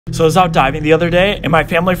So I was out diving the other day, and my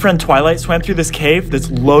family friend Twilight swam through this cave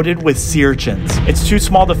that's loaded with sea urchins. It's too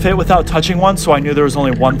small to fit without touching one, so I knew there was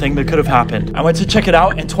only one thing that could have happened. I went to check it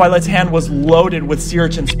out, and Twilight's hand was loaded with sea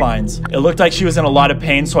urchin spines. It looked like she was in a lot of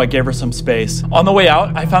pain, so I gave her some space. On the way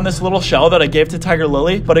out, I found this little shell that I gave to Tiger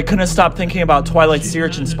Lily, but I couldn't stop thinking about Twilight's sea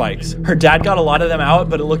urchin spikes. Her dad got a lot of them out,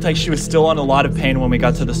 but it looked like she was still in a lot of pain when we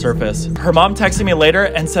got to the surface. Her mom texted me later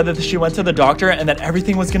and said that she went to the doctor and that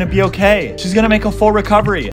everything was gonna be okay. She's gonna make a full recovery.